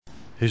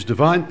His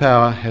divine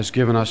power has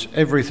given us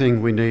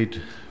everything we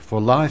need for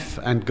life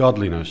and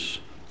godliness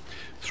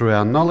through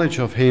our knowledge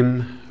of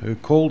him who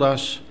called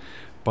us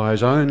by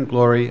his own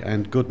glory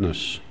and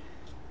goodness.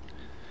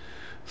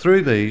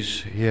 Through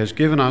these he has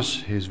given us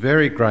his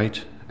very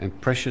great and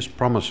precious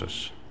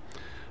promises,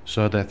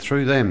 so that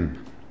through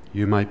them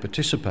you may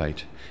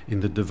participate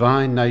in the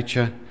divine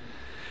nature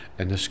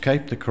and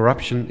escape the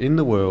corruption in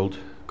the world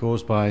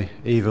caused by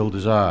evil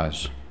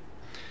desires.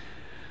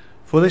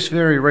 For this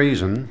very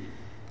reason,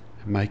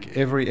 make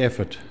every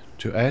effort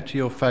to add to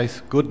your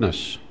faith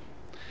goodness,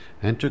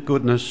 and to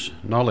goodness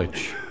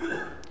knowledge,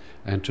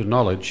 and to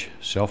knowledge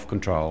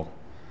self-control,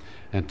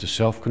 and to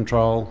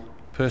self-control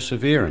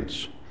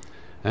perseverance,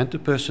 and to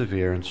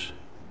perseverance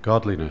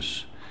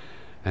godliness,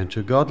 and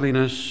to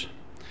godliness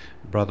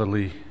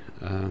brotherly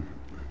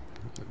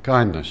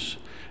kindness,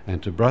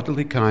 and to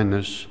brotherly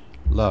kindness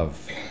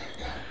love.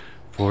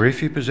 For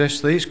if you possess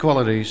these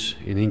qualities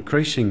in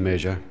increasing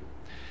measure,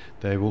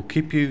 they will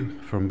keep you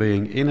from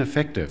being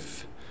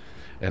ineffective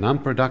and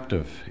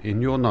unproductive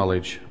in your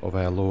knowledge of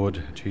our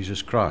Lord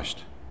Jesus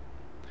Christ.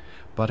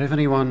 But if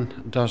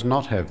anyone does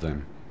not have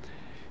them,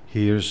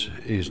 he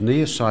is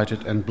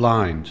nearsighted and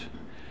blind,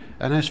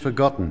 and has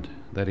forgotten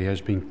that he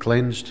has been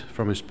cleansed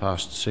from his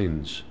past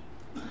sins.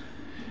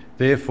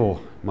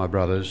 Therefore, my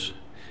brothers,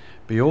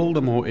 be all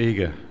the more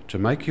eager to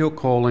make your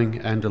calling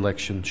and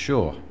election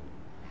sure.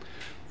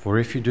 For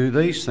if you do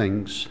these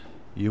things,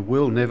 you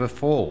will never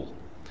fall,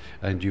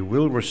 and you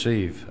will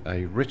receive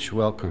a rich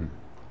welcome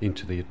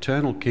into the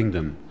eternal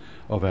kingdom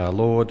of our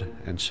Lord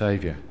and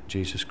Saviour,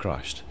 Jesus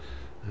Christ.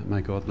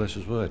 May God bless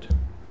his word.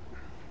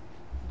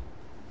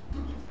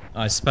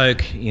 I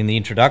spoke in the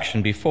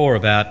introduction before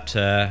about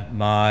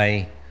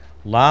my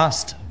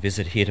last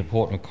visit here to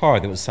Port Macquarie.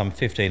 That was some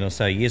 15 or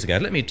so years ago.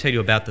 Let me tell you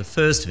about the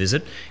first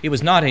visit. It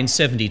was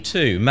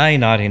 1972, May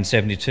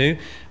 1972.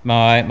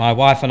 My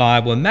wife and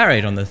I were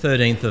married on the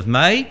 13th of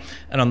May,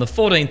 and on the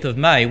 14th of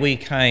May we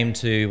came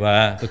to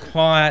the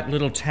quiet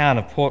little town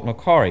of Port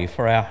Macquarie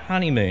for our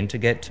honeymoon to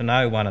get to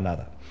know one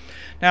another.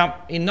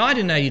 Now, in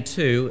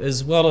 1982,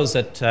 as well as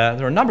that,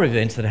 there are a number of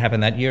events that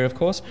happened that year, of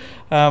course.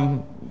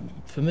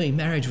 For me,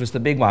 marriage was the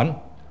big one.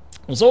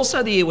 It was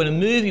also the year when a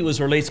movie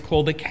was released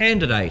called The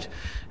Candidate,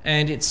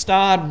 and it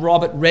starred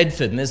Robert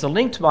Redford. And there's a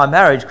link to my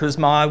marriage because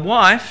my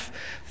wife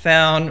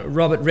found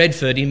Robert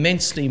Redford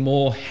immensely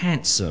more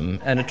handsome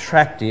and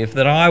attractive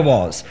than I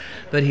was.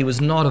 But he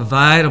was not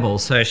available,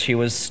 so she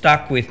was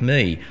stuck with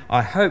me.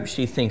 I hope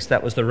she thinks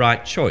that was the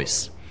right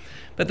choice.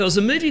 But there was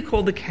a movie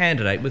called The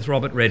Candidate with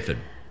Robert Redford.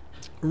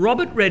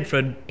 Robert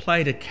Redford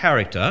played a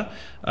character,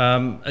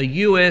 a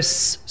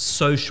US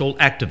social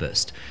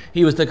activist.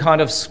 He was the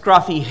kind of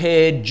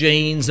scruffy-haired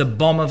jeans, a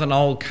bomb of an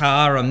old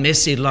car, a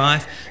messy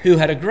life, who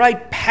had a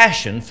great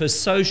passion for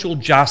social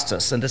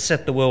justice and to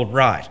set the world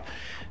right.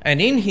 And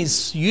in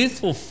his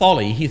youthful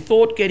folly, he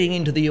thought getting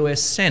into the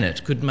US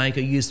Senate could make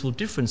a useful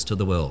difference to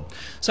the world.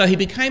 So he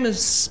became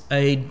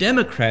a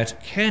Democrat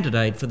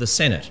candidate for the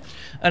Senate.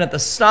 And at the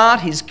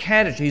start, his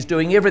candidacy is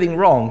doing everything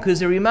wrong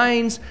because he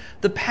remains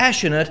the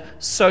passionate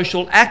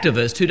social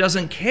activist who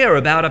doesn't care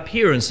about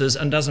appearances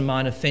and doesn't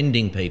mind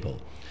offending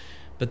people.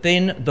 But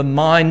then the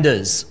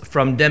minders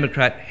from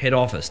Democrat head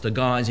office, the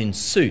guys in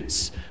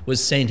suits,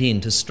 was sent in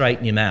to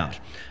straighten him out.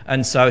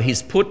 And so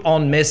he's put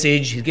on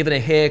message, he's given a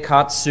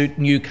haircut, suit,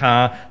 new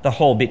car, the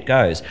whole bit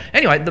goes.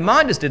 Anyway, the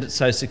minders did it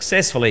so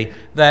successfully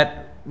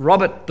that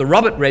the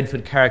Robert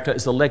Redford character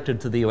is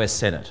elected to the US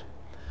Senate.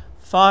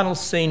 Final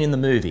scene in the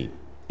movie.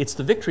 It's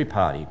the victory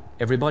party.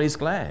 Everybody's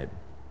glad.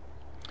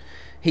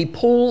 He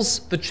pulls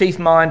the chief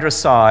minder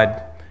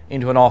aside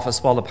into an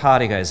office while the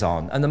party goes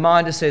on. And the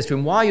minder says to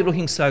him, "Why are you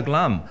looking so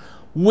glum?"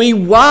 "We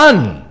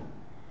won!"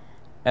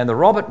 And the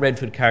Robert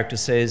Redford character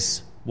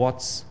says,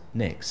 "What's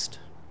next?"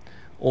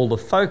 All the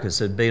focus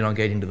had been on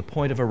getting to the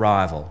point of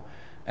arrival,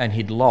 and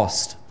he'd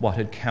lost what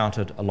had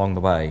counted along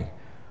the way.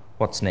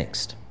 What's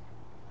next?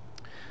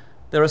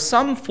 There are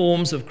some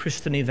forms of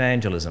Christian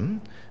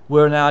evangelism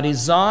where in our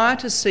desire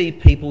to see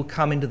people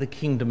come into the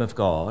kingdom of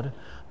God,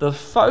 the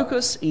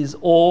focus is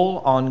all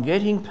on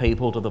getting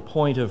people to the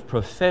point of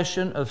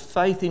profession of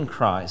faith in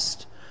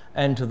Christ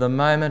and to the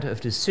moment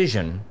of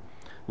decision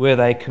where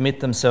they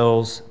commit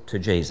themselves to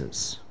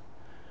Jesus.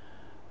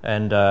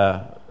 And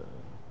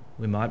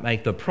we might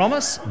make the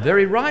promise,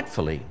 very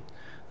rightfully,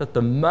 that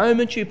the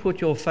moment you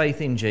put your faith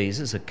in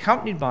Jesus,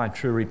 accompanied by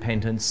true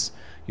repentance,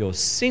 your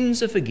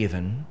sins are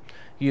forgiven,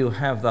 you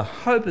have the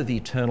hope of the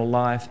eternal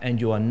life,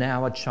 and you are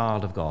now a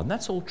child of God. And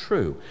that's all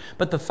true.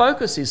 But the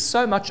focus is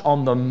so much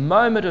on the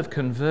moment of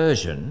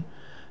conversion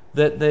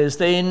that there's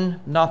then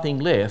nothing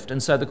left.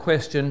 And so the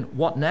question,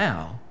 what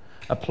now,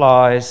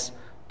 applies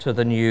to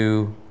the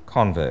new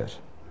convert.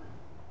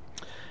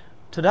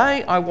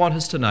 Today I want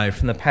us to know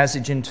from the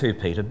passage in 2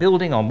 Peter,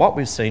 building on what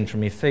we've seen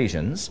from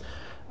Ephesians,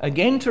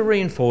 again to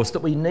reinforce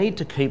that we need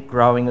to keep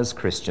growing as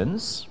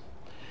Christians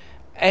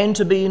and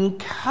to be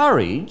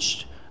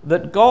encouraged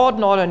that God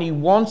not only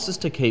wants us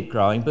to keep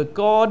growing, but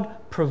God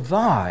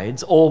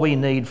provides all we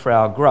need for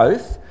our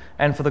growth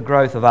and for the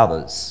growth of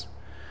others.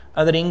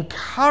 and that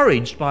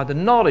encouraged by the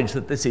knowledge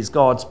that this is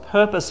God's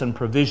purpose and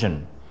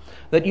provision,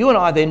 that you and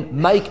I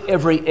then make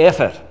every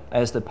effort,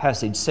 as the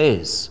passage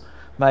says,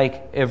 make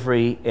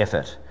every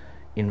effort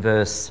in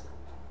verse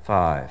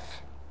 5.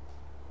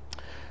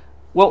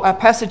 Well, our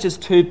passage is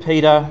 2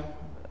 Peter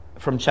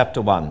from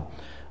chapter 1.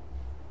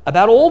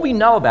 About all we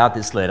know about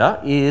this letter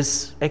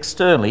is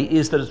externally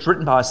is that it's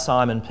written by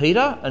Simon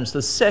Peter, and it's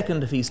the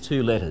second of his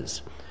 2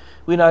 letters.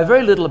 We know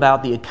very little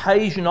about the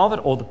occasion of it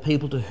or the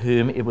people to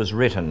whom it was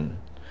written.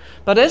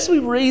 But as we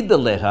read the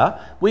letter,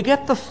 we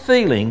get the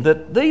feeling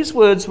that these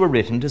words were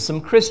written to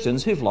some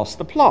Christians who've lost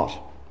the plot.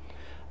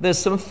 There's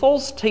some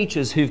false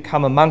teachers who've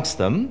come amongst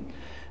them,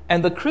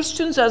 and the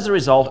Christians, as a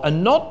result, are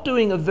not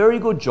doing a very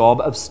good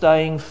job of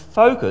staying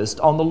focused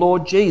on the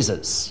Lord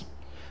Jesus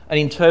and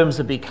in terms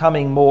of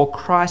becoming more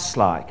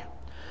Christ-like.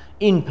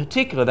 In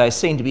particular, they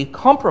seem to be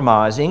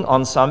compromising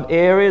on some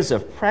areas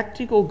of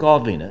practical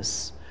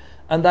godliness,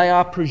 and they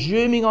are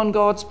presuming on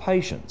God's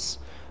patience.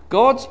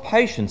 God's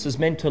patience is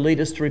meant to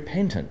lead us to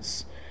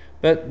repentance,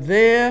 but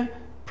they're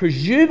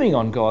presuming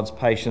on God's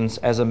patience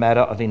as a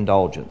matter of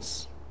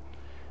indulgence.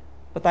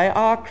 But they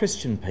are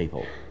Christian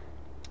people.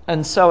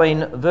 And so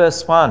in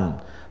verse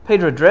 1,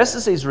 Peter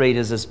addresses his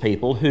readers as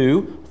people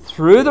who,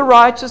 through the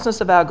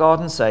righteousness of our God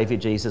and Saviour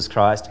Jesus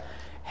Christ,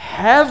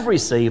 have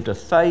received a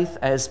faith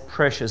as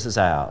precious as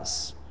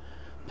ours.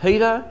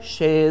 Peter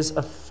shares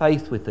a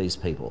faith with these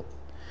people.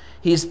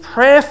 His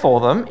prayer for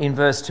them in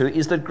verse 2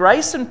 is that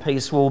grace and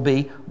peace will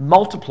be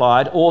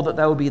multiplied, or that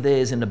they will be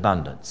theirs in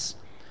abundance.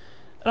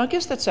 And I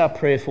guess that's our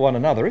prayer for one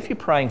another. If you're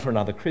praying for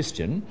another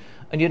Christian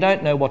and you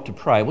don't know what to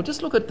pray, well,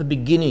 just look at the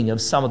beginning of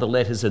some of the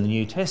letters in the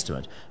New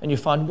Testament and you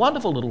find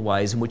wonderful little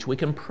ways in which we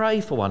can pray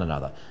for one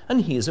another.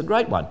 And here's a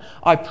great one.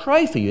 I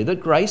pray for you that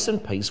grace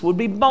and peace would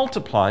be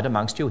multiplied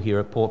amongst you here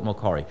at Port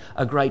Macquarie.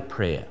 A great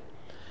prayer.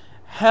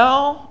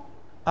 How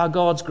are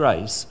God's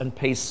grace and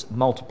peace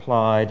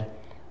multiplied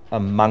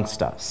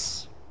amongst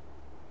us?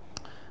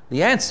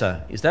 The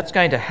answer is that's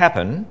going to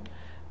happen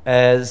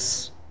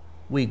as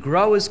we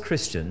grow as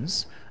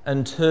Christians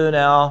and turn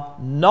our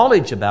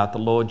knowledge about the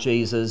Lord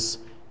Jesus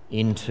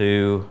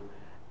into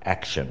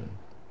action.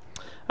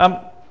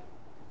 So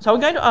we're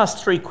going to ask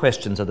 3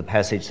 questions of the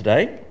passage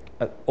today,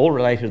 all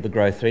related to the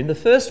growth theme. The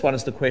first one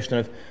is the question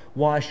of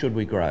why should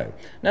we grow?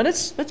 Now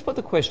let's put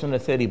the question in a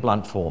fairly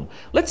blunt form.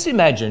 Let's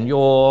imagine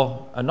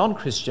you're a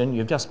non-Christian,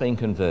 you've just been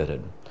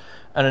converted,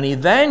 and an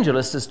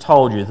evangelist has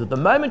told you that the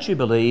moment you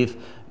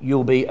believe,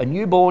 you'll be a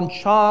newborn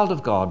child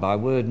of God by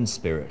word and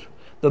spirit.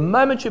 The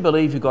moment you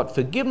believe, you've got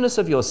forgiveness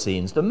of your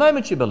sins. The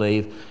moment you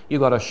believe,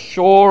 you've got a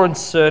sure and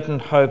certain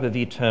hope of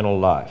eternal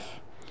life.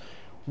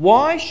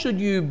 Why should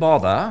you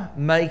bother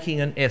making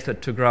an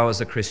effort to grow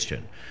as a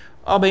Christian?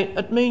 I mean,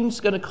 it means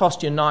it's going to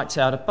cost you nights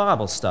out at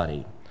Bible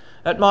study.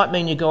 It might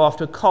mean you go off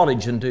to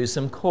college and do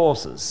some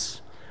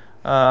courses.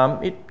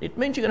 It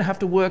means you're going to have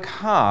to work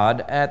hard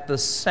at the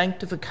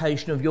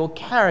sanctification of your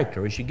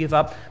character as you give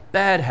up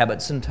bad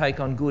habits and take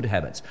on good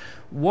habits.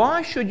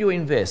 Why should you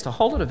invest a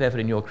whole lot of effort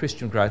in your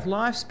Christian growth?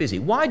 Life's busy.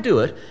 Why do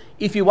it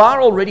if you are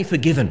already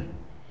forgiven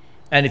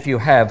and if you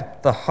have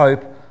the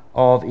hope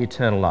of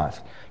eternal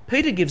life?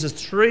 Peter gives us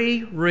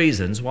 3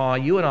 reasons why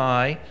you and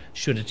I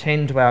should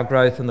attend to our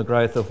growth and the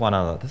growth of one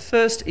another. The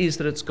first is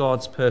that it's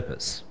God's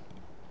purpose.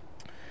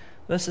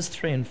 Verses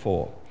 3 and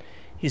 4.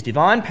 His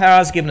divine power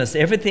has given us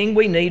everything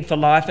we need for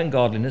life and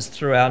godliness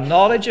through our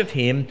knowledge of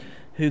him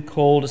who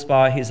called us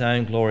by his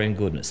own glory and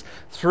goodness.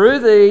 Through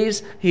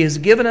these, he has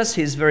given us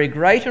his very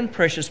great and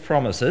precious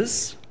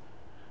promises.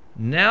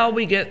 Now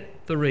we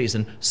get the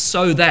reason.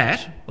 So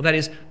that, well, that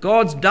is,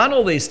 God's done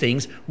all these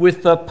things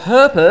with the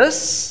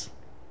purpose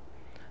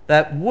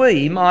that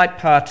we might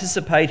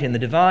participate in the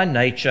divine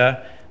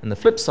nature, and the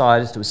flip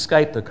side is to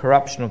escape the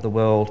corruption of the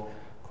world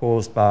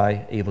caused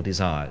by evil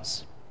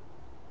desires.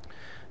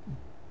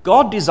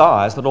 God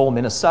desires that all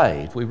men are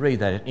saved. We read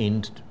that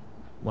in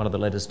one of the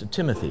letters to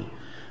Timothy.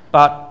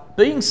 But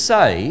being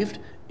saved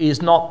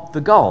is not the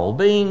goal.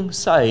 Being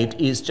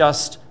saved is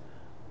just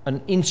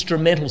an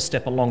instrumental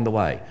step along the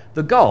way.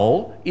 The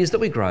goal is that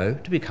we grow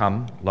to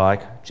become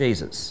like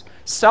Jesus.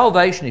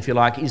 Salvation, if you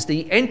like, is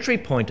the entry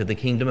point to the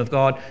kingdom of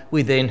God.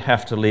 We then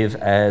have to live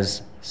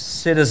as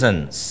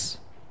citizens.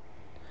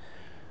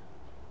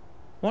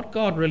 What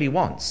God really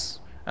wants,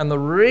 and the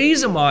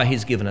reason why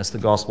he's given us the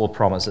gospel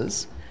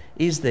promises,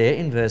 is there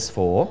in verse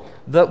 4,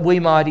 that we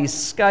might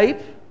escape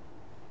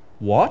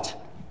what?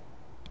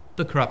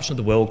 The corruption of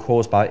the world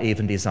caused by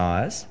evil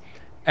desires,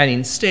 and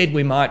instead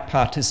we might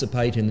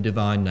participate in the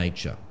divine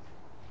nature.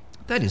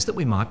 That is, that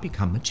we might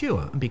become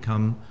mature and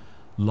become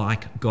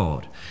like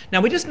God.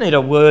 Now we just need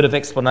a word of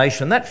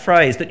explanation. That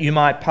phrase, that you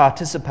might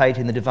participate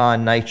in the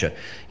divine nature.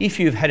 If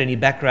you've had any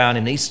background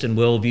in Eastern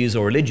worldviews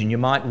or religion, you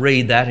might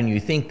read that and you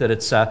think that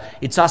it's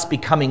us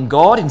becoming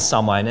God in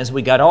some way, and as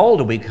we get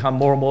older we become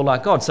more and more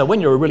like God. So when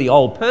you're a really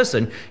old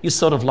person, you're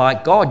sort of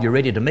like God, you're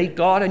ready to meet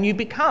God and you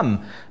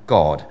become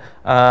God.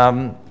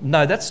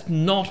 No, that's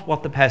not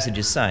what the passage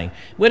is saying.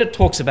 When it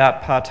talks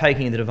about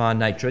partaking in the divine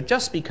nature, it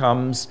just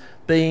becomes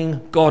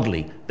being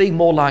godly, being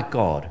more like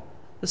God.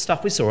 the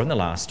stuff we saw in the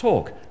last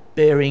talk,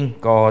 bearing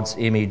God's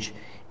image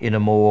in a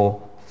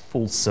more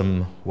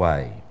fulsome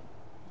way.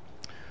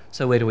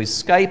 So we're to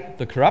escape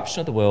the corruption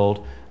of the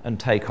world and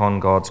take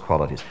on God's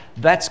qualities.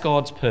 That's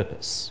God's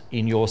purpose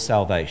in your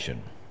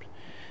salvation.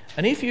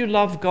 And if you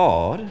love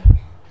God,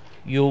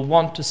 you'll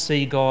want to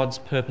see God's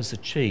purpose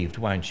achieved,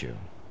 won't you?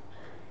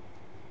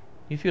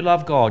 If you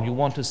love God, you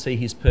want to see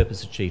his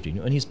purpose achieved in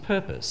you. And his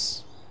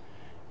purpose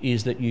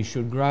is that you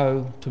should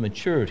grow to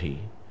maturity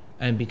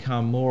and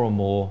become more and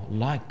more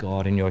like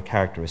God in your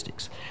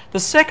characteristics. The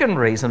second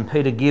reason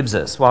Peter gives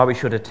us why we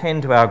should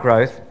attend to our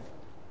growth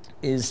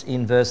is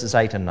in verses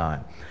 8 and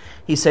 9.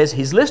 He says,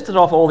 he's listed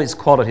off all these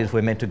qualities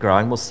we're meant to grow,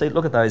 and we'll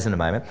look at those in a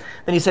moment.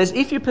 Then he says,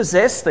 if you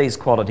possess these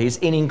qualities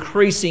in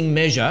increasing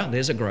measure,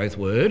 there's a growth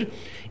word,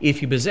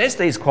 if you possess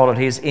these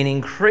qualities in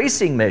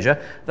increasing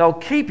measure, they'll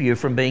keep you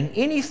from being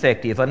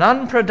ineffective and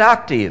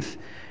unproductive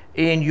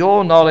in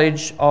your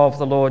knowledge of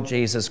the Lord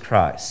Jesus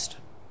Christ.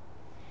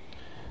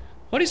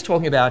 What he's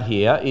talking about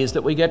here is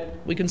that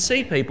we can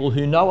see people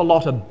who know a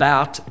lot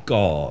about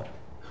God,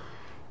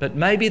 but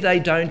maybe they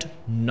don't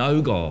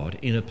know God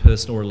in a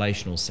personal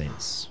relational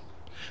sense.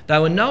 They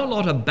will know a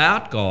lot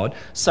about God,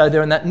 so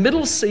they're in that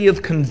middle sea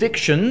of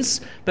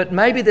convictions, but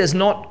maybe there's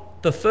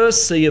not the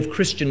first sea of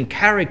Christian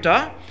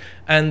character,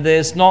 and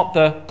there's not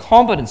the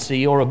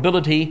competency or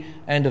ability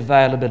and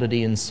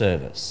availability in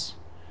service.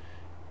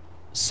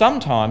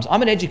 Sometimes,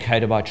 I'm an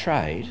educator by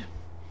trade,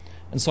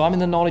 and so I'm in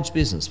the knowledge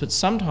business, but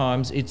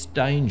sometimes it's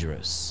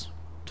dangerous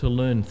to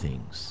learn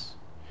things.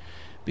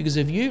 Because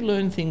if you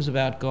learn things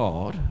about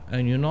God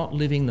and you're not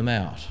living them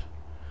out,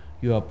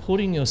 you are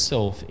putting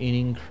yourself in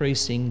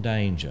increasing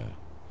danger.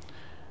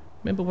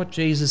 Remember what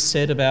Jesus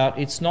said about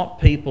it's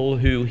not people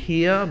who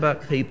hear,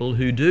 but people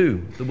who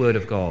do the word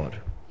of God.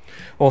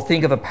 Or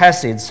think of a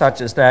passage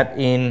such as that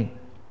in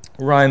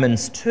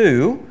Romans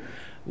 2,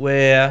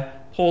 where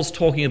Paul's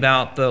talking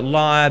about the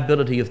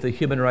liability of the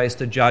human race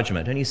to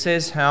judgment. And he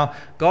says how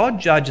God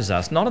judges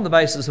us, not on the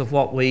basis of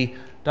what we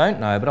don't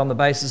know, but on the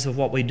basis of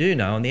what we do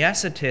know. And the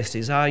acid test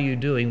is, are you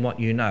doing what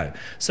you know?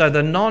 So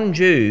the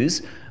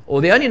non-Jews,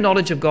 or the only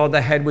knowledge of God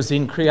they had was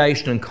in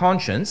creation and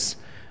conscience,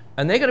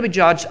 and they're going to be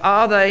judged,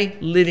 are they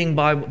living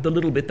by the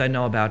little bit they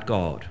know about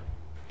God?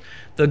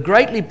 The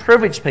greatly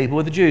privileged people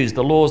were the Jews,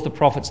 the laws, the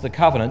prophets, the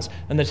covenants,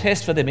 and the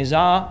test for them is,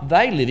 are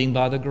they living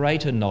by the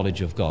greater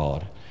knowledge of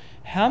God?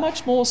 How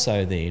much more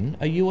so then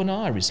are you and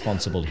I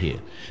responsible here?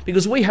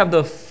 Because we have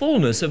the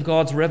fullness of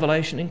God's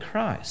revelation in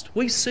Christ.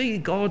 We see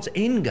God's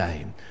end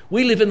game.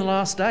 We live in the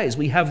last days.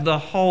 We have the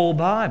whole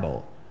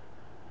Bible.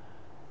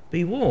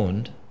 Be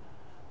warned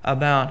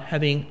about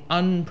having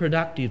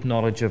unproductive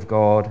knowledge of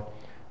God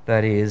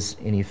that is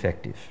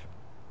ineffective.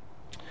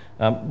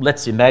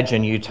 Let's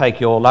imagine you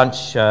take your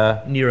lunch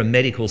near a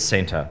medical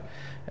centre,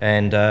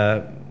 and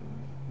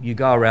you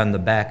go around the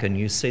back and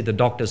you see the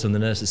doctors and the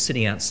nurses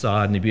sitting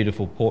outside in the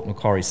beautiful Port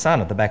Macquarie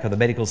sun at the back of the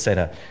medical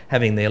centre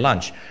having their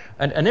lunch.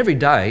 And every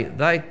day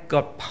they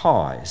got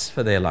pies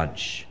for their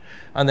lunch.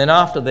 And then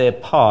after their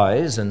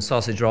pies and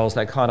sausage rolls,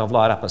 they kind of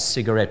light up a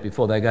cigarette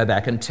before they go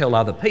back and tell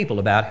other people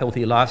about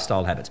healthy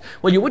lifestyle habits.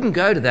 Well, you wouldn't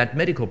go to that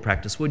medical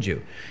practice, would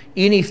you?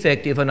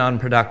 Ineffective and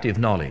unproductive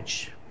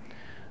knowledge.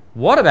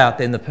 What about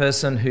then the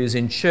person who's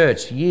in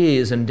church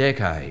years and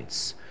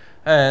decades?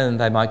 And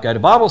they might go to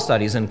Bible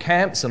studies and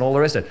camps and all the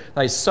rest of it.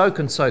 They soak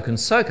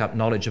up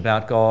knowledge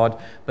about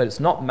God, but it's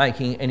not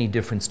making any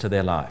difference to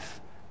their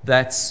life.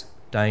 That's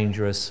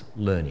dangerous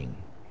learning.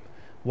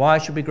 Why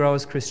should we grow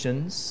as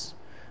Christians?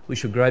 We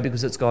should grow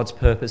because it's God's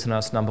purpose in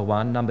us, number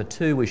one. Number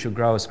two, we should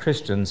grow as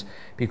Christians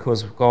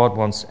because God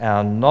wants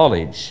our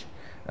knowledge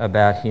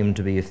about him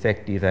to be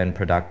effective and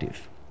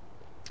productive.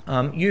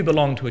 You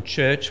belong to a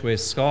church where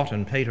Scott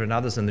and Peter and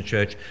others in the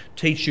church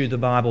teach you the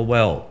Bible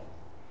well.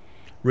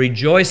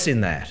 Rejoice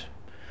in that.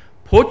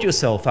 Put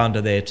yourself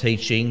under their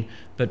teaching,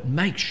 but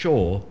make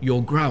sure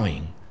you're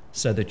growing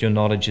so that your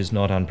knowledge is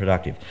not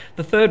unproductive.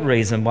 The third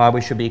reason why we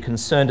should be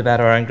concerned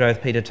about our own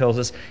growth, Peter tells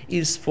us,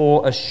 is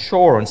for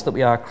assurance that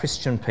we are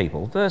Christian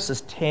people.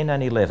 Verses 10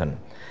 and 11.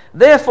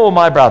 Therefore,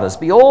 my brothers,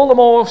 be all the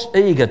more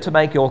eager to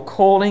make your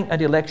calling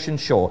and election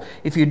sure.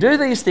 If you do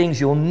these things,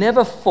 you'll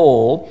never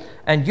fall,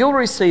 and you'll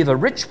receive a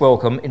rich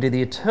welcome into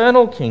the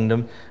eternal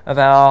kingdom of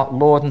our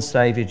Lord and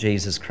Saviour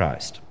Jesus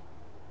Christ.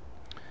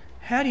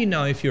 How do you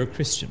know if you're a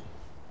Christian?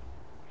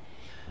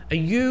 Are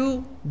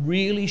you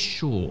really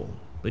sure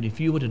that if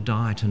you were to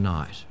die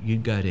tonight,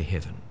 you'd go to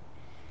heaven?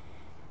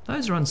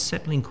 Those are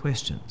unsettling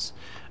questions.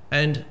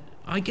 And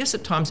I guess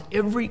at times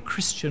every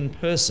Christian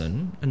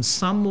person, and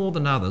some more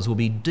than others, will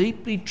be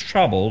deeply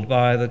troubled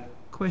by the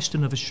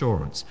question of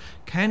assurance.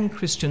 Can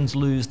Christians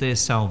lose their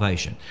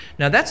salvation?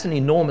 Now that's an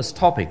enormous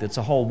topic. That's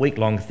a whole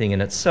week-long thing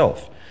in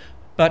itself.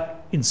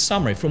 But in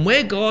summary, from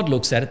where God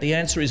looks at it, the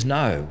answer is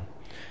no.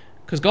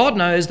 Because God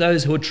knows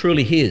those who are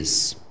truly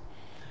his.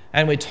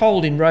 And we're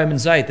told in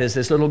Romans 8 there's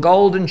this little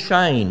golden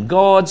chain,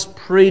 God's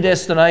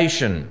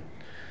predestination.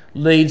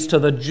 leads to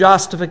the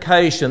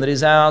justification that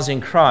is ours in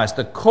Christ,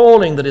 the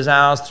calling that is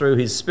ours through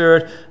his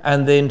Spirit,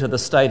 and then to the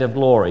state of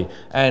glory.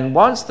 And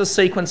once the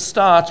sequence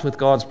starts with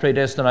God's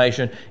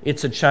predestination,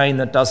 it's a chain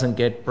that doesn't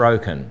get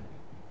broken.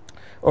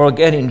 Or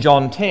again in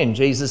John 10,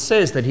 Jesus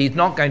says that he's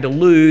not going to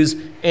lose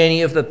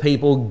any of the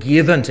people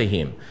given to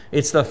him.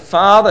 It's the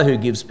Father who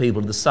gives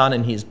people to the Son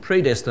in his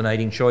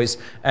predestinating choice,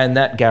 and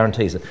that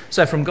guarantees it.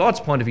 So from God's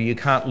point of view, you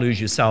can't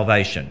lose your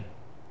salvation.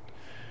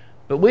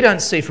 But we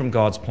don't see from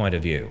God's point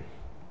of view.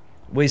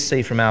 We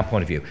see from our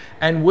point of view.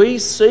 And we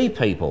see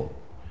people.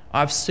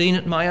 I've seen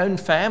it in my own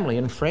family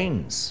and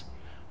friends.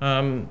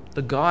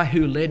 The guy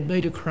who led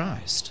me to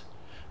Christ.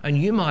 And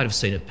you might have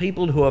seen it.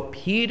 People who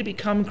appear to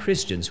become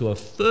Christians, who are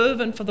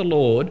fervent for the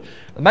Lord.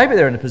 Maybe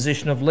they're in a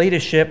position of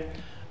leadership,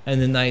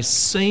 and then they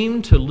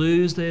seem to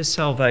lose their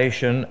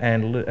salvation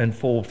and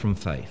fall from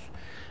faith.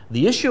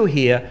 The issue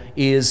here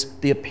is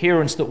the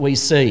appearance that we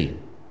see.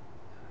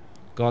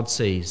 God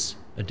sees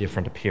a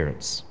different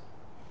appearance.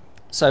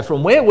 So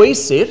from where we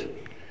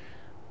sit,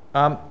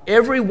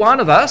 every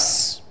one of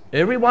us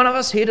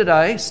here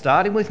today,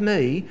 starting with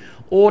me,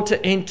 ought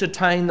to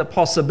entertain the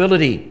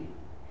possibility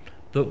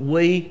that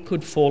we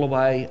could fall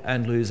away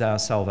and lose our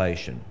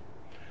salvation.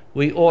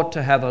 We ought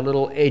to have a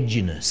little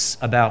edginess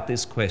about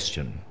this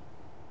question.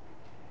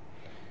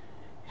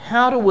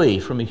 How do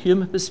we, from a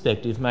human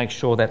perspective, make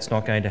sure that's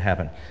not going to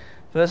happen?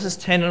 Verses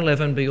 10 and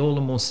 11, be all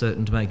the more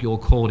certain to make your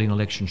calling and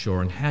election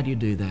sure. And how do you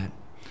do that?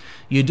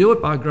 You do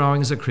it by growing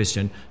as a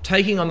Christian,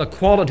 taking on the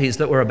qualities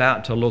that we're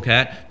about to look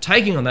at,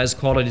 taking on those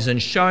qualities and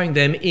showing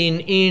them in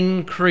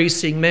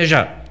increasing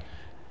measure.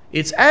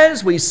 It's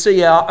as we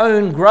see our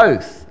own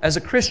growth as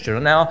a Christian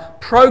and our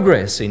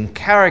progress in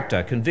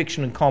character,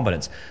 conviction and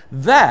competence.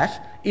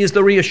 That is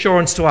the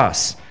reassurance to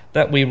us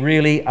that we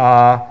really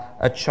are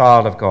a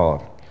child of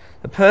God.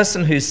 The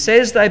person who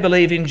says they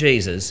believe in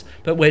Jesus,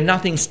 but where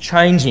nothing's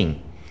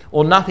changing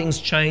or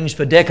nothing's changed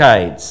for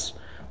decades,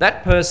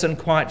 that person,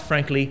 quite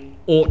frankly,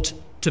 ought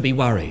to be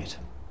worried,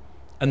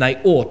 and they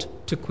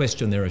ought to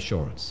question their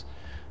assurance.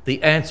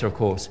 The answer, of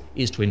course,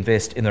 is to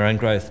invest in their own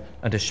growth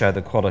and to show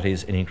the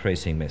qualities in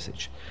increasing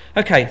message.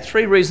 Okay,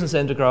 3 reasons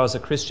then to grow as a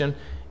Christian.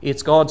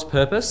 It's God's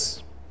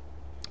purpose,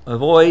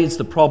 avoids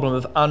the problem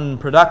of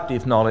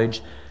unproductive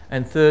knowledge,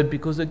 and third,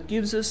 because it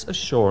gives us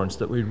assurance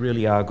that we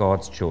really are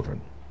God's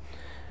children.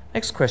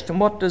 Next question,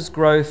 what does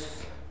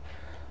growth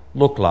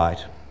look like?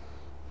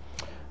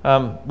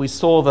 We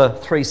saw the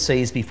 3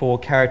 C's before,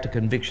 character,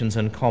 convictions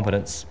and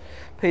competence.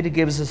 Peter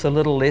gives us a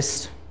little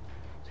list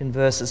in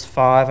verses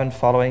 5 and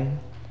following.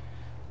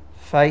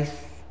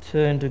 Faith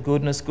turned to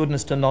goodness,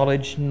 goodness to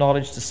knowledge,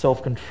 knowledge to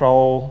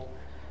self-control,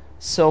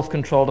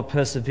 self-control to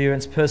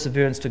perseverance,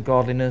 perseverance to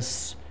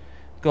godliness,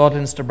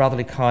 godliness to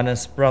brotherly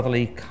kindness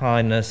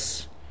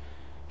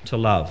to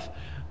love.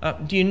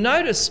 Do you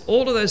notice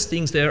all of those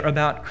things there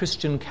about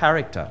Christian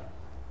character?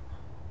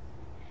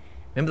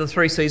 Remember the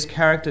 3 C's,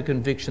 character,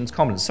 convictions,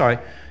 competence. Sorry,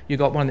 you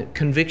got one,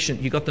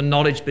 conviction, you got the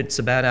knowledge bits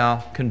about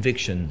our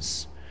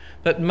convictions.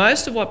 But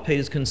most of what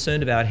Peter's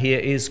concerned about here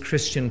is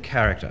Christian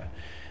character.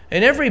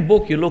 In every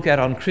book you look at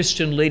on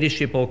Christian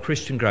leadership or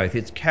Christian growth,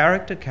 it's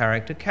character,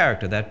 character,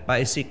 character, that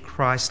basic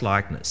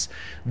Christ-likeness.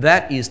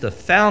 That is the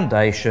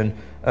foundation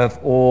of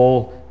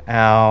all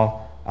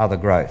our other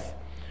growth.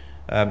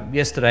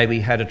 Yesterday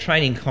we had a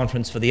training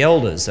conference for the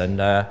elders, and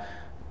a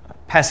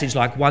passage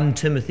like 1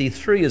 Timothy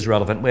 3 is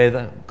relevant,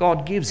 where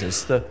God gives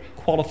us the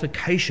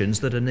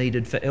qualifications that are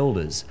needed for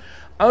elders.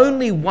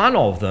 Only one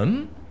of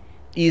them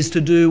is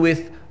to do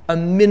with a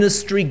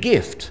ministry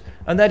gift,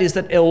 and that is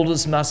that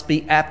elders must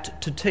be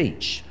apt to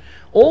teach.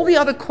 All the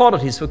other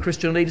qualities for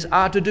Christian leaders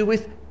are to do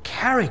with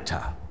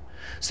character.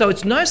 So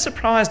it's no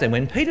surprise then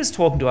when Peter's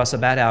talking to us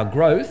about our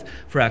growth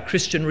for our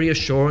Christian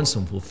reassurance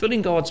and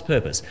fulfilling God's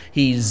purpose,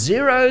 he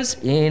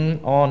zeroes in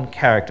on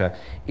character.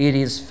 It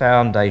is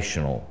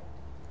foundational.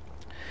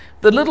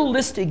 The little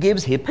list he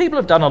gives here, people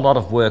have done a lot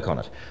of work on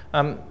it.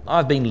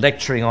 I've been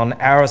lecturing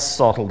on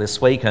Aristotle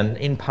this week, and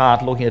in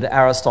part looking at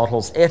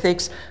Aristotle's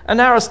ethics. And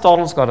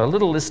Aristotle's got a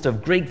little list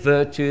of Greek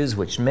virtues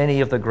which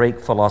many of the Greek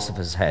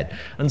philosophers had.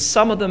 And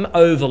some of them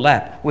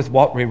overlap with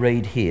what we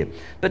read here.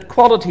 But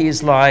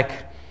qualities like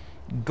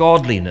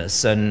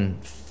godliness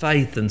and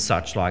faith and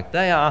such like,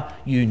 they are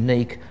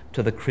unique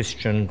to the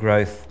Christian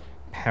growth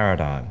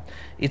paradigm.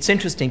 It's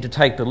interesting to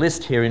take the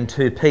list here in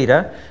 2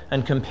 Peter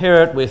and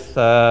compare it with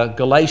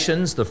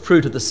Galatians, the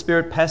fruit of the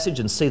Spirit passage,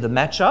 and see the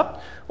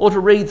match-up, or to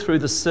read through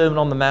the Sermon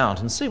on the Mount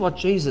and see what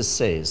Jesus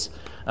says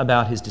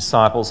about his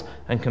disciples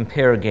and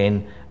compare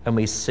again, and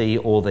we see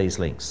all these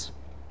links.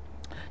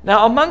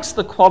 Now, amongst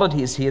the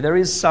qualities here, there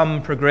is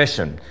some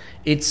progression.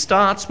 It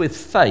starts with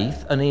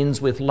faith and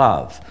ends with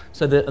love.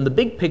 So in the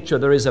big picture,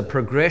 there is a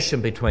progression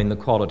between the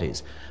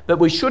qualities. But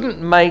we shouldn't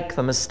make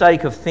the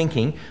mistake of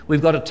thinking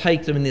we've got to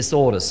take them in this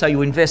order. So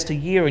you invest a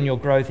year in your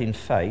growth in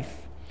faith,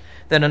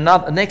 then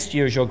next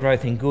year is your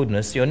growth in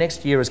goodness, your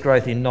next year is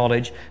growth in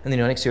knowledge, and then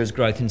your next year is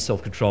growth in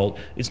self-control.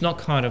 It's not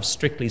kind of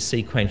strictly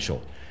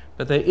sequential.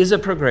 But there is a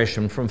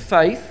progression from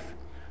faith,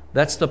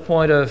 that's the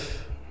point of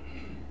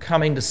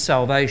coming to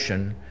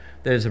salvation,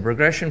 There's a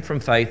progression from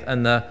faith,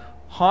 and the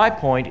high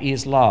point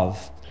is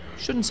love.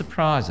 Shouldn't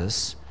surprise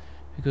us,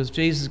 because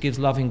Jesus gives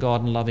loving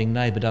God and loving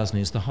neighbour, doesn't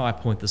he? It's the high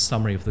point, the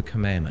summary of the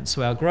commandments.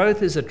 So our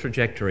growth is a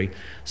trajectory,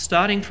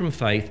 starting from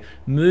faith,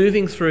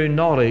 moving through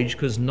knowledge,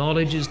 because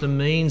knowledge is the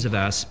means of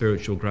our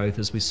spiritual growth,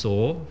 as we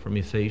saw from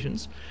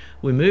Ephesians.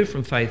 We move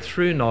from faith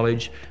through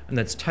knowledge, and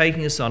that's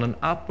taking us on an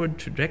upward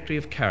trajectory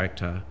of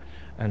character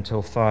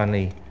until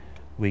finally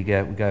we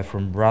go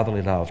from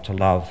brotherly love to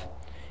love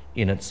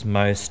in its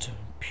most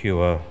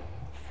pure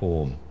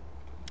form.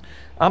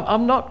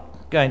 I'm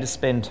not going to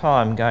spend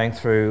time going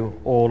through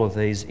all of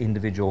these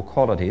individual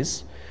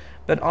qualities,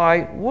 but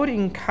I would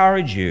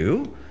encourage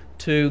you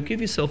to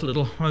give yourself a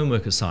little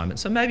homework assignment.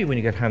 So maybe when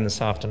you get home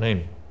this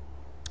afternoon,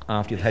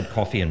 after you've had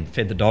coffee and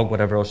fed the dog,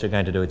 whatever else you're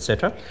going to do,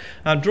 etc.,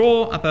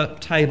 draw up a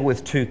table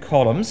with 2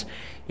 columns.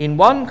 In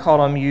one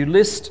column, you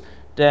list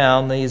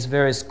down these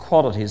various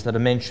qualities that are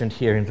mentioned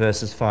here in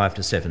verses 5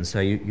 to 7. So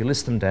you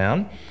list them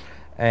down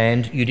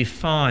and you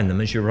define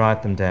them as you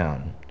write them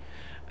down.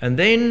 And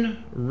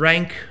then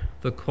rank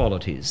the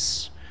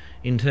qualities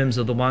in terms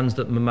of the ones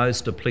that are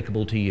most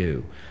applicable to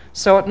you.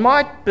 So it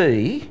might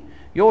be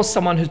you're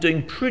someone who's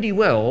doing pretty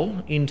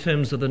well in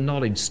terms of the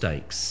knowledge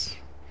stakes,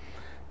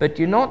 but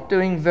you're not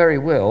doing very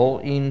well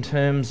in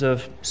terms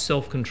of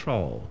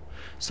self-control.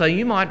 So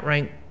you might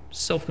rank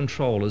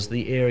self-control as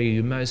the area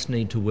you most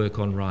need to work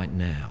on right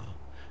now,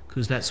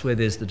 because that's where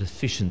there's the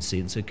deficiency.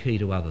 It's a key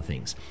to other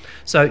things.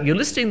 So you're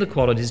listing the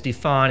qualities,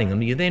 defining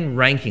them, you're then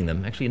ranking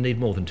them. Actually, you need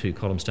more than 2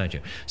 columns, don't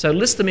you? So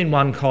list them in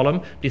one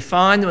column,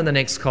 define them in the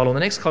next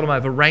column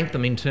over, rank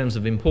them in terms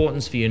of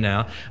importance for you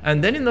now,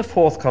 and then in the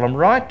 4th column,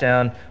 write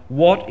down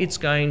what it's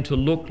going to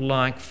look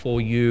like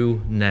for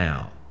you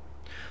now.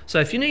 So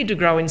if you need to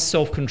grow in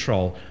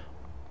self-control,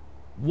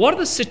 what are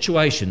the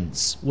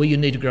situations where you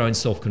need to grow in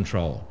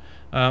self-control?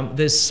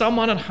 There's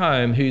someone at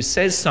home who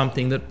says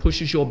something that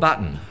pushes your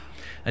button.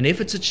 And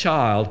if it's a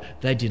child,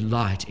 they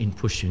delight in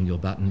pushing your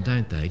button,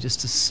 don't they?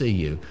 Just to see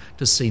you,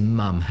 to see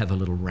mum have a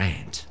little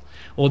rant.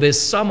 Or there's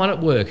someone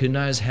at work who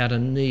knows how to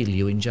needle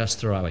you in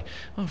just the right way.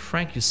 Oh,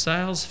 Frank, your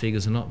sales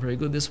figures are not very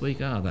good this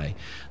week, are they?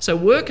 So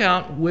work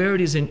out where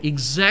it is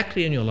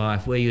exactly in your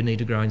life where you need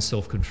to grow in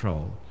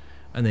self-control.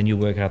 And then you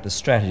work out the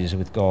strategies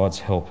with God's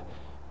help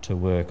to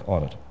work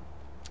on it.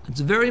 It's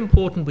very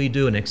important we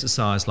do an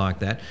exercise like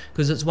that,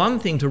 because it's one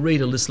thing to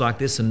read a list like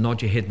this and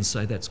nod your head and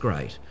say, that's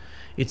great.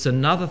 It's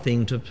another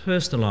thing to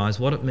personalise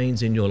what it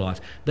means in your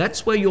life.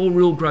 That's where your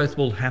real growth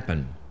will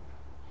happen,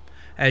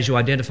 as you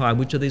identify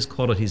which of these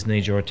qualities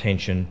need your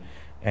attention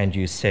and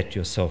you set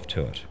yourself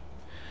to it.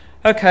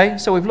 Okay,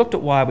 so we've looked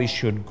at why we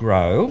should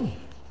grow,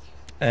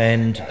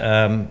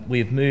 and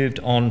we've moved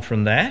on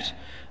from that.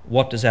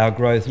 What does our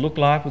growth look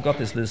like? We've got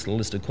this little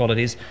list of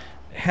qualities.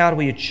 How do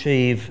we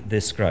achieve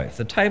this growth?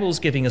 The table's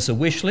giving us a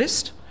wish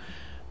list.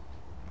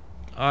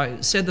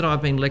 I said that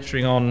I've been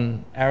lecturing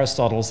on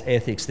Aristotle's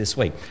ethics this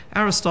week.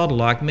 Aristotle,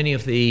 like many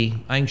of the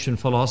ancient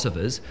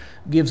philosophers,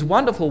 gives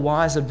wonderful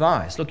wise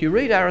advice. Look, you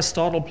read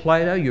Aristotle,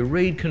 Plato, you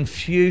read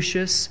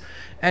Confucius,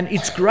 and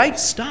it's great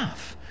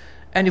stuff.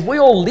 And if we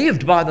all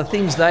lived by the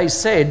things they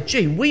said,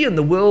 gee, we in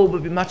the world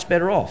would be much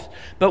better off.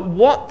 But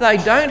what they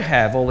don't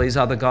have, all these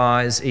other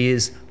guys,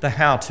 is the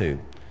how-to.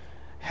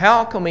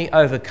 How can we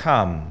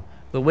overcome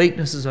the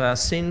weaknesses of our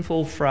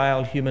sinful,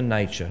 frail human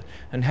nature,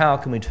 and how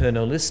can we turn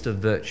a list of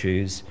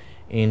virtues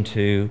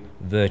into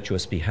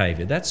virtuous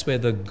behaviour? That's where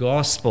the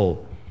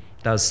gospel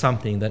does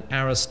something that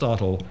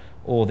Aristotle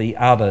or the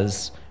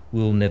others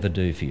will never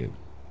do for you.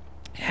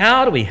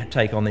 How do we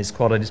take on these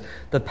qualities?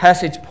 The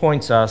passage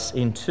points us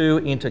in 2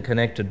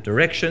 interconnected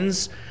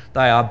directions.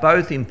 They are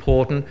both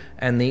important,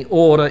 and the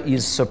order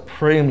is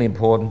supremely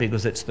important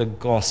because it's the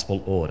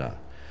gospel order.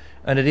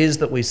 And it is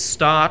that we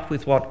start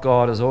with what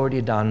God has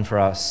already done for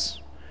us,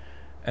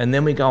 and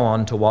then we go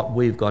on to what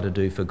we've got to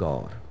do for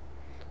God.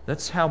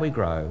 That's how we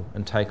grow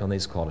and take on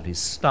these qualities.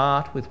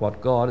 Start with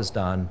what God has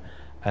done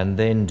and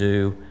then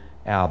do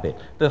our bit.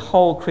 The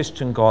whole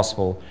Christian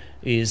gospel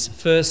is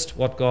first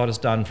what God has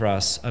done for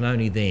us and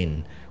only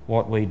then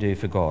what we do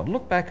for God.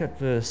 Look back at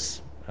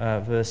verse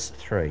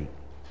 3.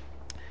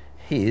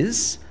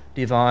 His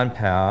divine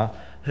power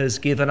has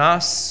given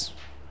us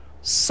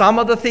some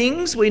of the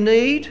things we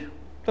need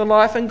for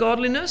life and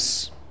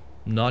godliness.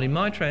 Not in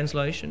my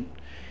translation.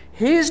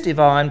 His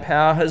divine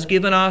power has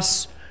given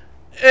us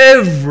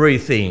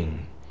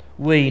everything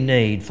we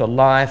need for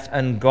life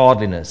and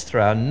godliness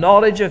through our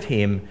knowledge of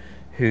him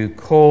who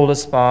called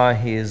us by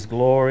his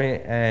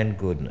glory and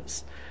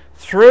goodness.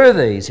 Through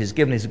these he's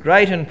given his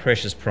great and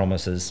precious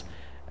promises,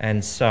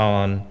 and so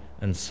on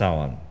and so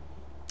on.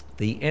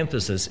 The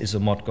emphasis is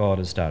on what God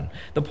has done.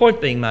 The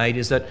point being made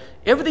is that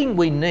everything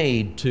we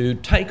need to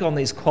take on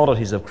these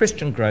qualities of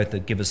Christian growth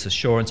that give us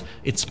assurance,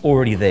 it's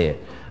already there.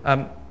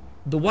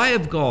 The way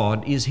of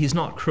God is he's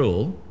not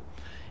cruel.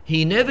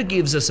 He never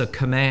gives us a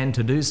command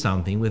to do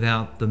something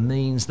without the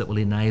means that will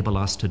enable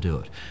us to do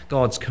it.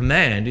 God's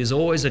command is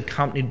always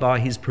accompanied by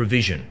his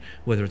provision,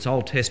 whether it's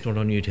Old Testament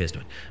or New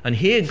Testament. And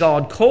here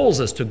God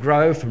calls us to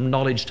grow from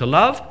knowledge to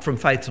love, from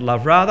faith to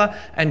love rather,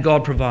 and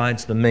God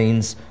provides the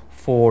means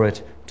for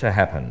it to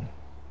happen.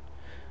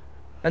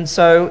 And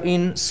so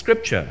in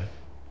Scripture,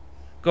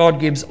 God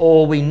gives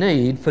all we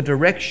need for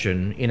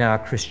direction in our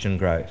Christian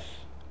growth.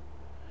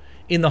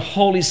 In the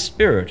Holy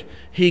Spirit,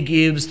 he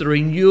gives the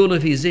renewal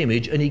of his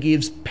image, and he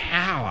gives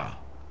power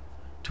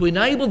to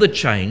enable the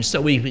change so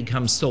we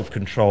become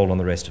self-controlled on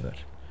the rest of it.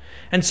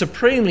 And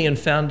supremely and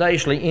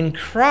foundationally, in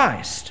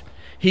Christ,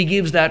 he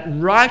gives that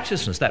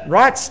righteousness, that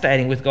right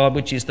standing with God,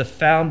 which is the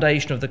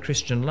foundation of the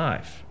Christian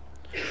life.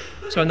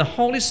 So in the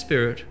Holy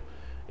Spirit,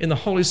 in the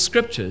Holy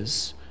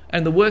Scriptures,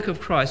 and the work of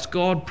Christ,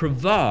 God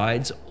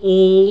provides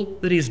all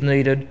that is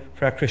needed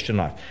for our Christian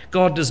life.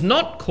 God does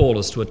not call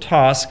us to a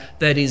task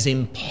that is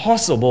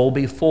impossible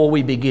before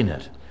we begin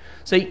it.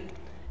 See,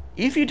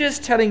 if you're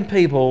just telling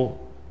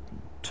people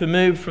to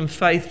move from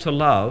faith to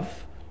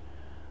love,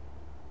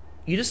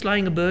 you're just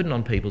laying a burden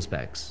on people's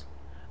backs.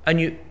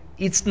 And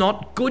it's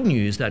not good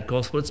news, that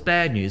gospel, it's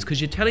bad news, because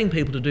you're telling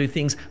people to do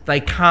things they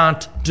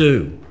can't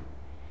do.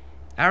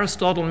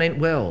 Aristotle meant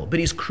well, but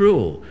he's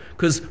cruel,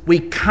 because we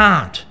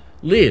can't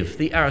live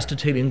the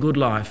Aristotelian good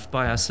life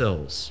by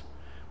ourselves.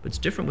 But it's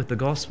different with the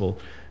gospel,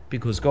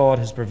 because God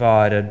has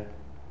provided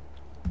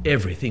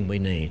everything we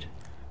need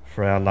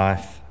for our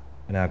life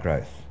and our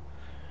growth.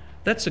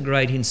 That's a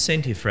great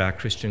incentive for our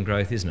Christian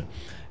growth, isn't it?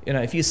 You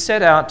know, if you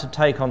set out to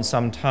take on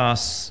some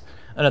tasks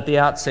and at the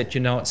outset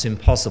you know it's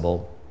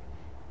impossible,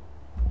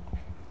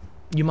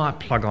 you might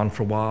plug on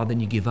for a while, then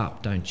you give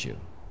up, don't you?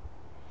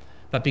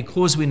 But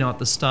because we know at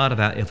the start of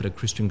our effort at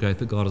Christian growth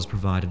that God has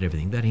provided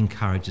everything, that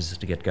encourages us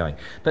to get going.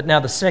 But now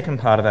the second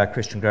part of our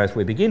Christian growth,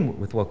 we begin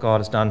with what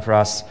God has done for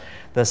us.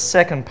 The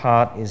second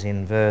part is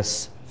in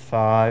verse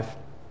 5.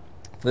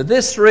 For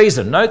this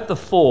reason, note the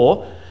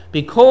for,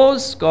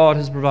 because God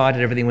has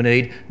provided everything we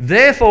need,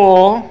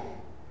 therefore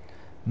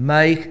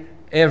make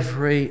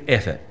every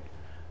effort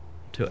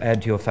to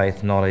add to your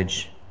faith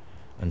knowledge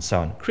and so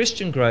on.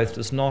 Christian growth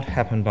does not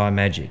happen by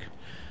magic.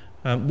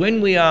 When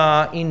we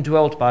are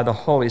indwelt by the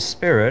Holy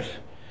Spirit,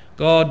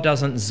 God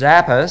doesn't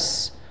zap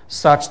us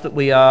such that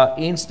we are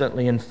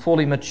instantly and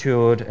fully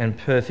matured and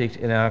perfect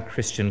in our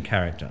Christian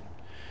character.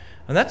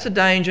 And that's a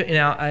danger in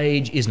our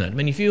age, isn't it? I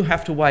mean, if you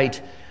have to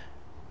wait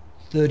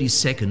 30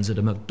 seconds at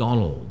a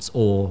McDonald's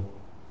or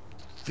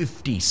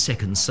 50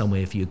 seconds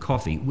somewhere for your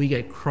coffee, we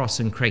get cross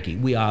and cranky.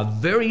 We are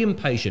very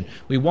impatient.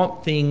 We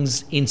want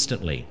things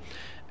instantly.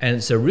 And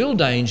it's a real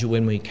danger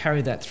when we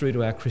carry that through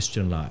to our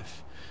Christian life.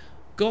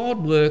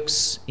 God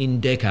works in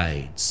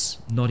decades,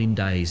 not in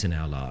days in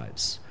our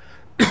lives.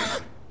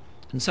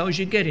 And so as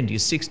you get into your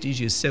 60s,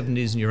 your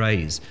 70s and your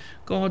 80s,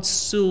 God's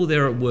still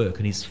there at work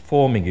and he's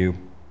forming you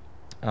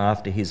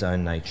after his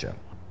own nature.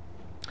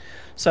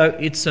 So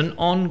it's an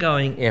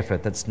ongoing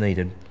effort that's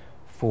needed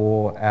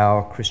for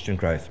our Christian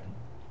growth.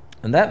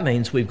 And that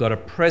means we've got a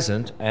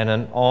present and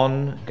an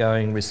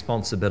ongoing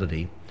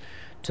responsibility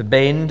to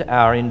bend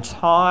our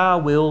entire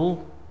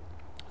will,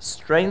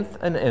 strength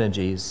and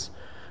energies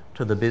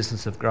to the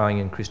business of growing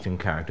in Christian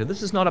character.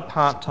 This is not a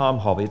part-time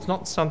hobby. It's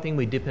not something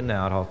we dip in and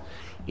out of.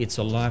 It's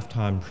a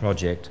lifetime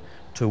project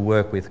to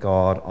work with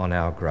God on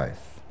our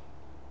growth.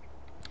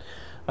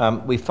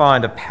 We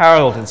find a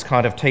parallel to this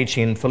kind of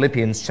teaching in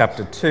Philippians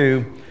chapter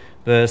 2,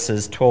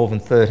 verses 12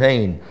 and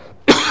 13,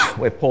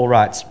 where Paul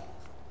writes,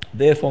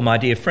 "Therefore, my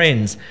dear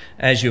friends,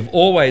 as you've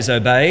always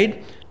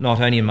obeyed, not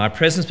only in my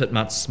presence, but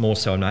much more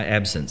so in my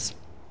absence,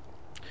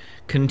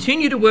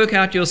 continue to work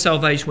out your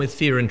salvation with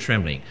fear and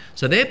trembling."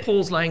 So there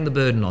Paul's laying the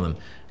burden on them.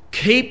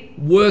 Keep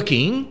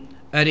working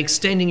at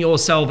extending your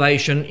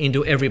salvation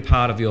into every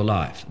part of your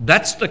life.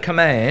 That's the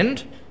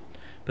command.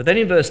 But then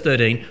in verse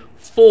 13,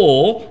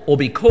 for or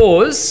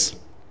because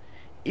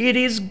it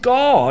is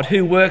God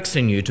who works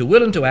in you to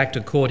will and to act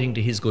according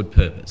to his good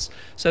purpose.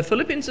 So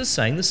Philippians is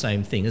saying the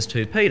same thing as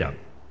 2 Peter.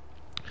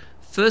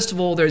 First of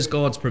all, there is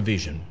God's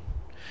provision.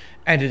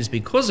 And it is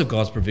because of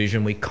God's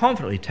provision we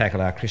confidently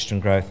tackle our Christian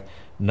growth,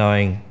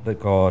 knowing that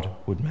God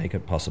would make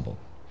it possible.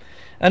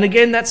 And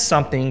again, that's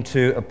something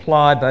to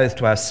apply both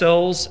to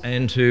ourselves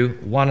and to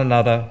one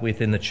another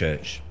within the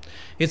church.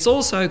 It's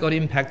also got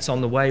impacts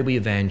on the way we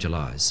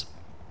evangelise.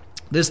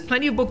 There's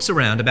plenty of books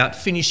around about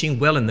finishing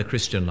well in the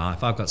Christian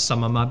life. I've got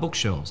some on my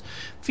bookshelves.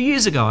 A few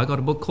years ago, I got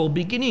a book called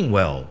Beginning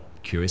Well.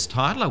 Curious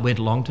title. I went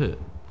along to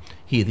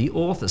hear the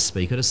author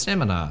speak at a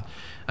seminar.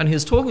 And he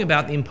was talking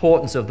about the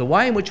importance of the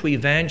way in which we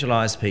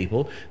evangelise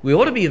people. We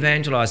ought to be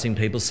evangelising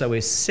people so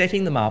we're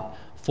setting them up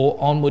for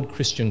onward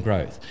Christian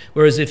growth.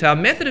 Whereas if our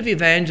method of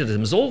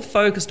evangelism is all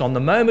focused on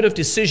the moment of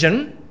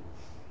decision,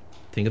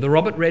 think of the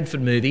Robert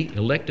Redford movie,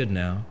 Elected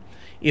Now.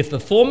 If the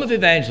form of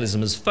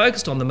evangelism is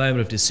focused on the moment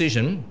of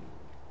decision,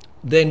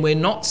 then we're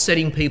not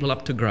setting people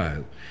up to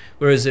grow.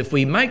 Whereas if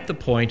we make the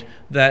point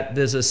that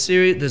there's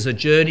a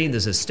journey,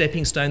 there's a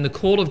stepping stone, the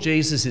call of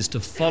Jesus is to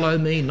follow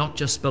me, not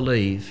just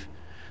believe.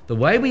 The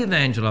way we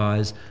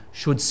evangelise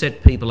should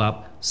set people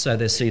up so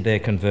they see their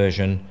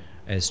conversion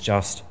as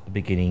just the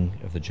beginning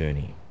of the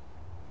journey.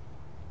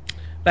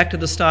 Back to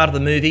the start of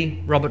the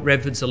movie, Robert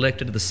Redford's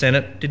elected to the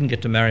Senate, didn't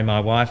get to marry my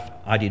wife,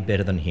 I did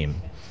better than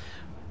him.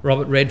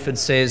 Robert Redford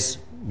says,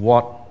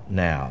 "What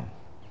now?"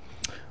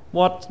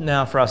 What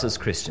now for us as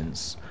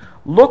Christians?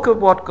 Look at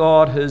what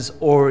God has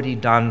already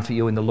done for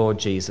you in the Lord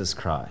Jesus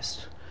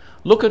Christ.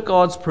 Look at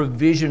God's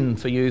provision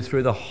for you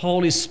through the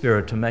Holy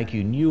Spirit to make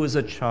you new as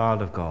a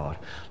child of God.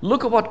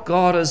 Look at what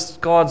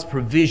God's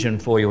provision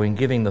for you in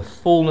giving the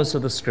fullness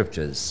of the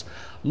Scriptures.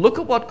 Look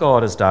at what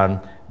God has done.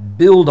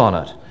 Build on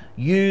it.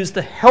 Use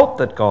the help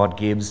that God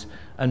gives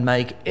and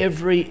make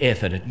every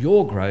effort at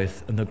your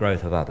growth and the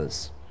growth of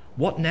others.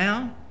 What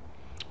now?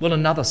 Well,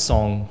 another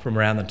song from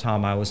around the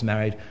time I was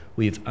married,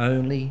 we've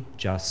only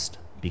just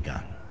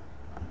begun.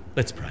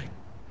 Let's pray.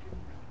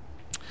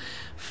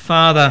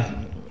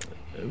 Father,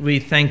 we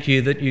thank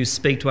you that you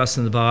speak to us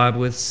in the Bible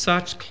with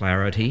such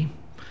clarity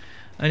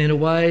and in a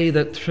way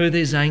that through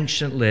these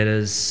ancient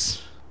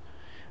letters,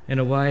 in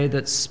a way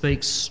that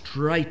speaks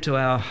straight to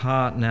our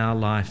heart and our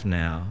life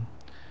now.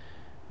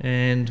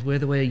 And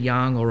whether we're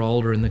young or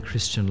older in the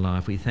Christian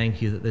life, we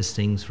thank you that there's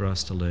things for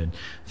us to learn.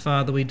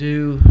 Father, we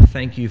do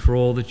thank you for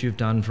all that you've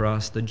done for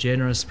us, the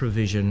generous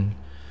provision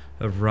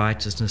of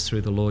righteousness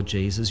through the Lord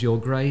Jesus, your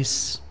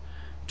grace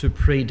to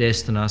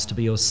predestine us to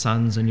be your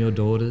sons and your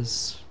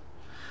daughters,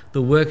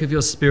 the work of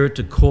your Spirit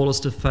to call us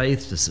to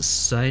faith, to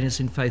sustain us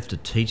in faith, to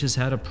teach us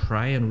how to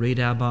pray and read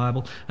our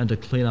Bible and to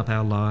clean up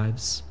our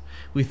lives.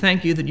 We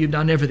thank you that you've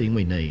done everything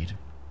we need.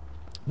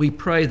 We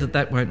pray that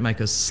that won't make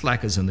us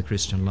slackers in the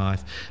Christian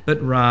life,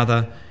 but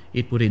rather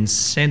it would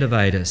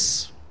incentivate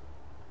us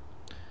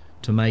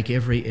to make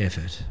every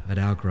effort at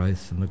our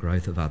growth and the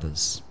growth of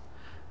others,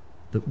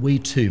 that we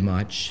too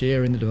might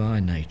share in the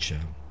divine nature,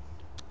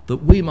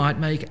 that we might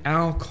make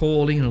our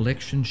calling and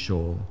election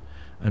sure,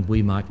 and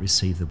we might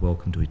receive the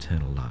welcome to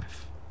eternal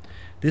life.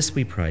 This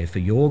we pray for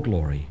your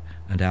glory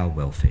and our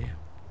welfare.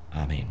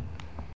 Amen.